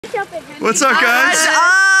What's up, guys?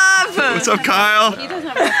 What's up? What's up, Kyle?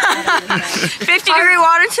 50-degree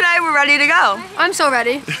water today. We're ready to go. I'm so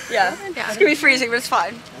ready. Yeah. It's gonna be freezing, but it's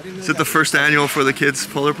fine. Is it the first annual for the kids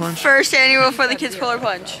polar plunge? First annual for the kids polar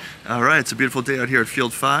plunge. All right, it's a beautiful day out here at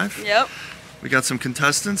Field 5. Yep. We got some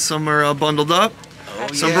contestants. Some are bundled up.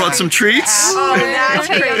 Some brought some treats. Oh, that's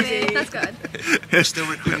crazy. That's good. We're still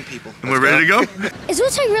recruiting people. And we're ready to go? Is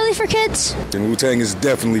Wu-Tang really for kids? And Wu-Tang is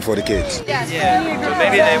definitely for the kids. Yeah, so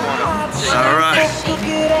maybe they want to. All right.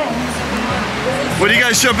 What are you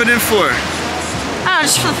guys jumping in for? Oh,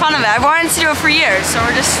 just for the fun of it. I wanted to do it for years, so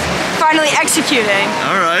we're just finally executing.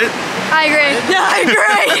 All right. I agree. Yeah, I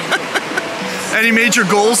agree. Any major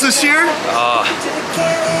goals this year? I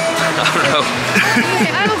don't know. Okay,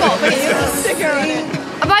 I have a goal.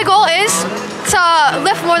 My goal is to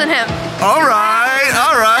lift more than him. All right,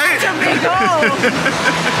 all right. That's a big goal.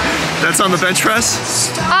 That's on the bench press?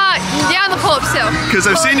 Yeah, on the pull-ups too. Because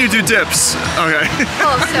I've seen you do dips. Okay.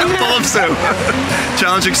 Pull-ups too. Pull-ups too.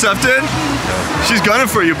 Challenge accepted? She's gunning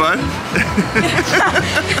for you, bud.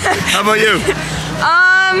 How about you?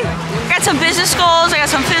 I got some business goals. I got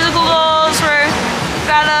some physical goals.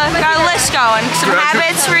 Got a list going. Some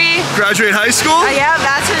habits. Graduate high school? Yeah,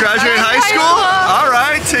 that's it. Graduate high school? All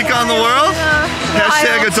right, take on the world.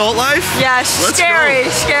 Hashtag adult life. Yes, Let's scary, go.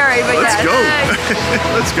 scary, but Let's yeah. go.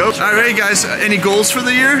 Let's go. All right, guys. Any goals for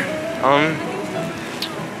the year?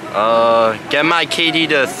 Get my KD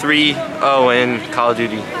to 3.0 in Call of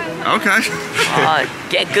Duty. Okay.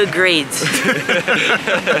 Get good grades.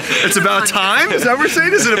 It's about time? Is that what we're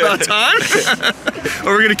saying? Is it about time?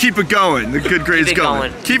 Or we're gonna keep it going? The good grades Keep it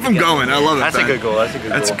going. Keep them going. I love it. That's Ben. a good goal. That's a good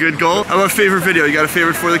goal. That's a good goal. How about favorite video? You got a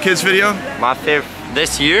favorite for the kids video? My favorite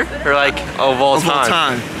this year or like of all Of all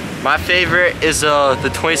time. My favorite is the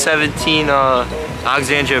 2017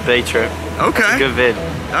 Alexandria Bay trip. Okay. Good vid.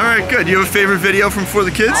 All right, good. You have a favorite video from For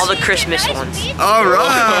the Kids? All the Christmas ones. All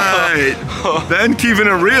right. Ben keeping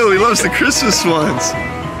it real. He loves the Christmas ones.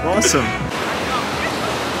 Awesome.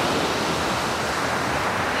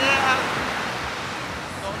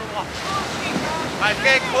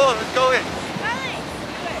 Okay, cool. Let's go in.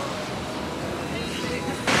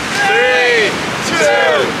 3, 2,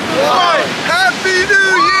 1. Happy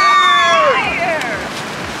New Year!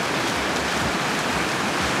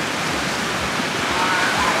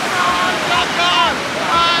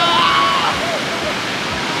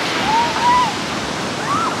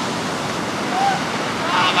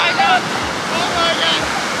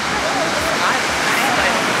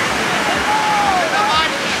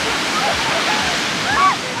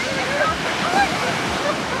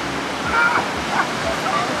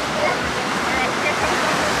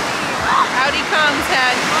 Out he comes,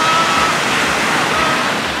 Ted.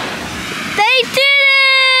 They did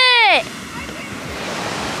it!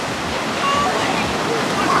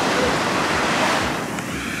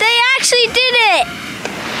 They actually did it!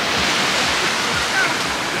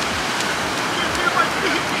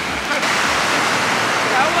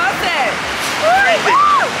 How was it?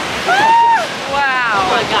 Wow. Oh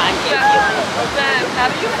my God,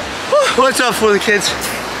 What's up for the kids?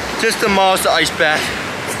 Just demolished the ice bath.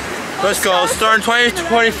 Let's go. Starting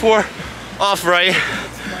 2024 off right.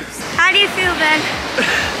 How do you feel, Ben?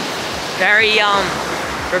 Very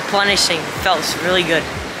replenishing. Felt really good.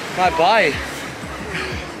 My body.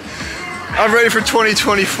 I'm ready for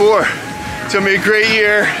 2024. It's gonna be a great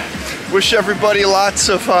year. Wish everybody lots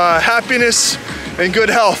of happiness and good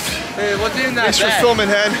health. Hey, what's in that Thanks for bag? filming,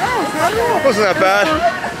 Hen. Wasn't that bad?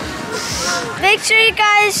 Make sure you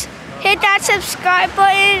guys hit that subscribe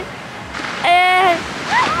button and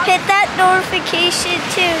hit that notification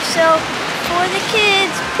too. So, For the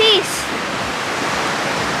Kids, peace.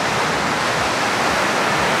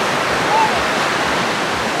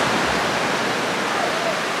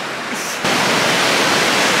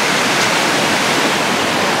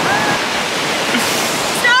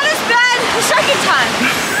 It's not as bad the second time.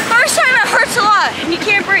 First time it hurts a lot and you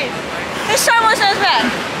can't breathe. This time wasn't as bad.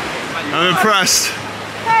 I'm impressed.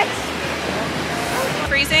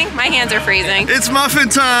 Freezing? My hands are freezing. It's muffin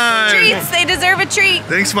time! Treats, they deserve a treat.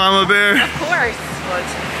 Thanks, Mama Bear. Of course.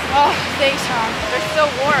 Oh, thanks, Tom. They're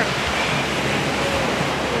so warm.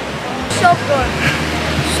 So good.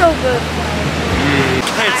 So good.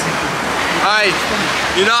 Alright,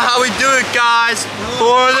 you know how we do it, guys.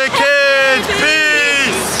 For the kids,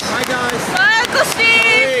 peace! Bye, Uncle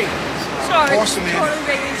Steve. Sorry. Awesome, man. Totally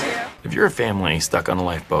making you. If you're a family stuck on a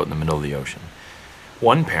lifeboat in the middle of the ocean,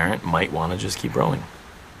 one parent might want to just keep rowing.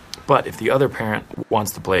 But if the other parent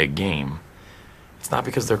wants to play a game, it's not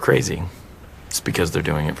because they're crazy, it's because they're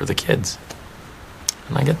doing it for the kids.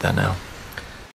 And I get that now.